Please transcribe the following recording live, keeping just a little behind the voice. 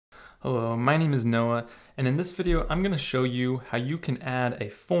Hello, my name is Noah, and in this video I'm going to show you how you can add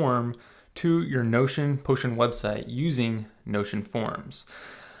a form to your Notion website using Notion Forms.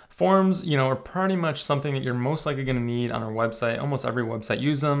 Forms, are pretty much something that you're most likely going to need on our website. Almost every website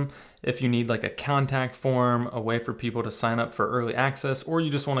uses them. If you need like a contact form, a way for people to sign up for early access, or you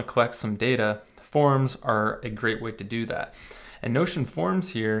just want to collect some data, forms are a great way to do that. And Notion Forms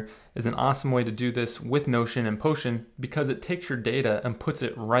here is an awesome way to do this with Notion and Potion because it takes your data and puts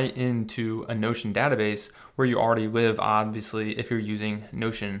it right into a Notion database where you already live, obviously, if you're using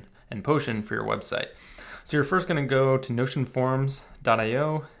Notion and Potion for your website. So you're first going to go to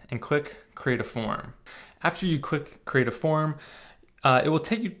notionforms.io and click Create a Form. After you click Create a Form, it will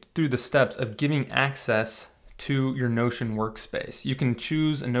take you through the steps of giving access to your Notion workspace. You can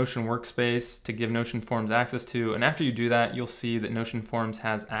choose a Notion workspace to give Notion Forms access to, and after you do that, you'll see that Notion Forms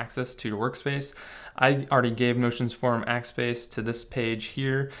has access to your workspace. I already gave Notion Form access to this page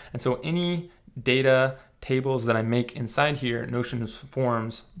here, and so any data tables that I make inside here, Notion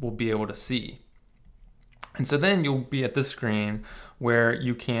Forms will be able to see. And so then you'll be at this screen where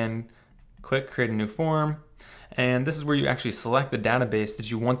you can click Create a New Form. And this is where you actually select the database that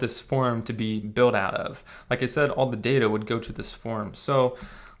you want this form to be built out of. Like I said, all the data would go to this form. So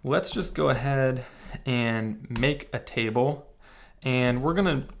let's just go ahead and make a table. And we're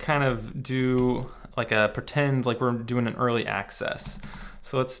gonna kind of do like a pretend like we're doing an early access.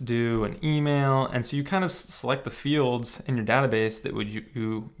 So let's do an email. And so you kind of select the fields in your database that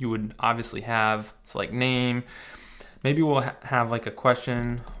you would obviously have. So like name, maybe we'll have like a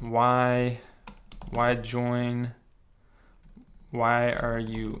question, why join, why are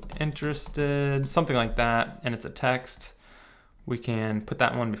you interested, something like that, and it's a text. We can put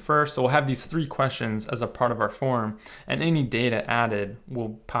that one first. So we'll have these three questions as a part of our form, and any data added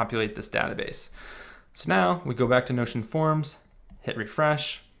will populate this database. So now we go back to Notion Forms, hit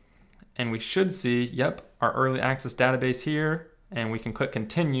refresh, and we should see, yep, our early access database here, and we can click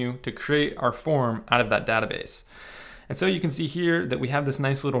continue to create our form out of that database. And so you can see here that we have this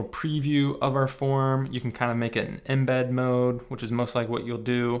nice little preview of our form. You can kind of make it an embed mode, which is most likely what you'll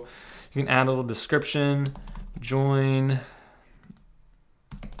do. You can add a little description, join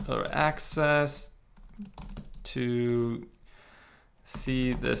or access to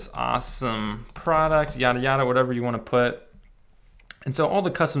see this awesome product, yada yada, whatever you want to put. And so all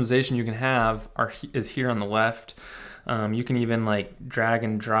the customization you can have is here on the left. You can even like drag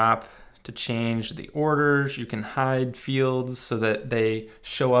and drop to change the orders. You can hide fields so that they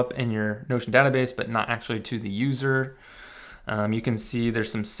show up in your Notion database, but not actually to the user. You can see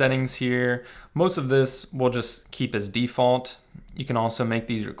there's some settings here. Most of this we'll just keep as default. You can also make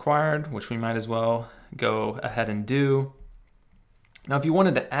these required, which we might as well go ahead and do. Now, if you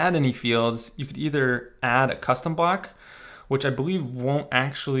wanted to add any fields, you could either add a custom block, which I believe won't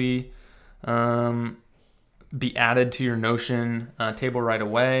actually be added to your Notion table right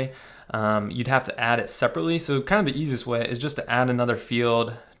away. You'd have to add it separately. So kind of the easiest way is just to add another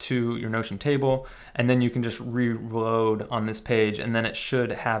field to your Notion table, and then you can just reload on this page, and then it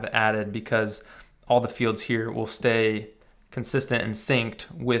should have added because all the fields here will stay consistent and synced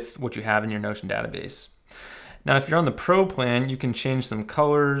with what you have in your Notion database. Now, if you're on the Pro plan, you can change some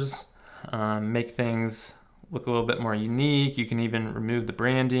colors, make things look a little bit more unique. You can even remove the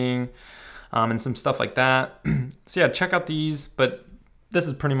branding and some stuff like that. So yeah, check out these, but this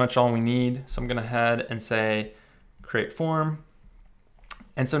is pretty much all we need. So I'm gonna head and say, create form.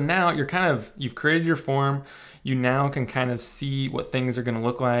 And so now you've created your form. You now can kind of see what things are gonna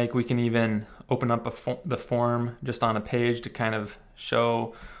look like. We can even open up the form just on a page to kind of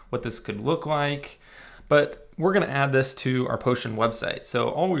show what this could look like. But we're gonna add this to our Potion website. So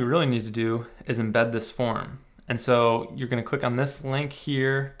all we really need to do is embed this form. And so you're gonna click on this link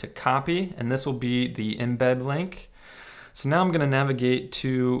here to copy, and this will be the embed link. So now I'm gonna navigate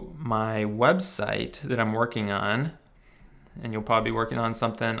to my website that I'm working on, and you'll probably be working on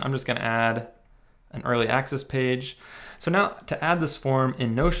something. I'm just gonna add an early access page. So now to add this form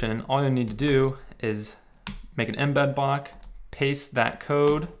in Notion, all you need to do is make an embed block, paste that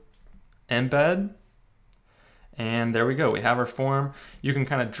code, embed, and there we go, we have our form. You can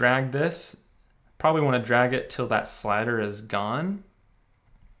kind of drag this, probably wanna drag it till that slider is gone.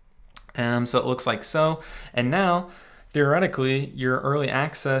 So it looks like so. And now, theoretically, your early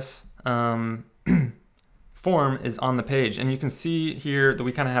access form is on the page. And you can see here that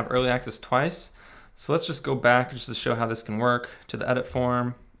we kind of have early access twice. So let's just go back just to show how this can work to the edit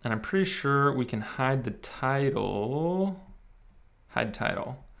form. And I'm pretty sure we can hide the title, hide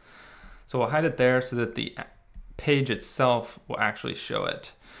title. So we'll hide it there so that the page itself will actually show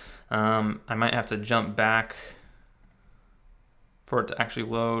it. I might have to jump back for it to actually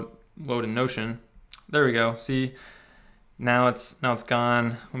load. load in Notion. There we go. See, now it's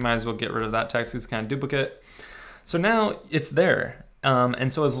gone. We might as well get rid of that text. It's kind of duplicate. So now it's there.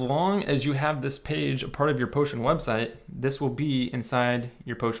 And so as long as you have this page a part of your Potion website, this will be inside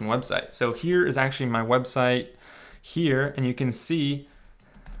your Potion website. So here is actually my website here, and you can see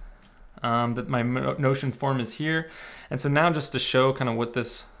that my Notion form is here. And so now just to show kind of what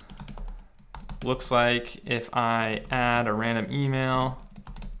this looks like, if I add a random email,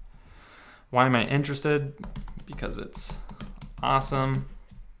 why am I interested? Because it's awesome.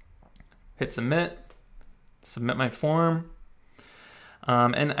 Hit submit, submit my form.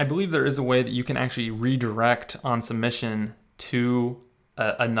 And I believe there is a way that you can actually redirect on submission to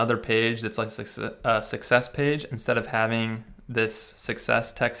another page that's like a success page instead of having this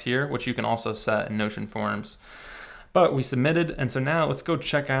success text here, which you can also set in Notion Forms. But we submitted, and so now let's go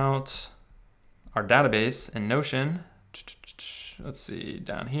check out our database in Notion. Let's see,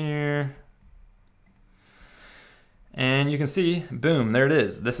 down here. And you can see, boom, there it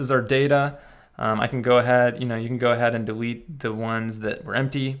is. This is our data. I can go ahead, you can go ahead and delete the ones that were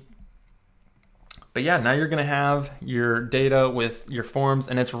empty. But yeah, now you're gonna have your data with your forms,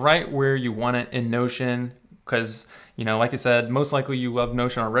 and it's right where you want it in Notion, because like I said, most likely you love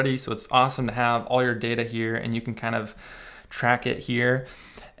Notion already, so it's awesome to have all your data here and you can kind of track it here.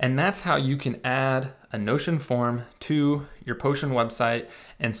 And that's how you can add a Notion form to your Potion website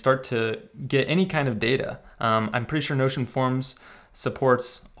and start to get any kind of data. I'm pretty sure Notion Forms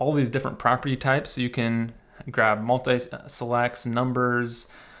supports all these different property types, so you can grab multi-selects, numbers,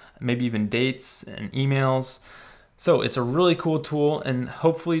 maybe even dates and emails. So it's a really cool tool, and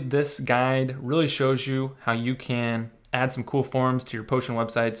hopefully this guide really shows you how you can add some cool forms to your Potion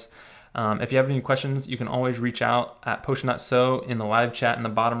websites. If you have any questions, you can always reach out at potion.so in the live chat in the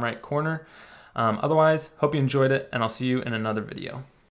bottom right corner. Otherwise, hope you enjoyed it, and I'll see you in another video.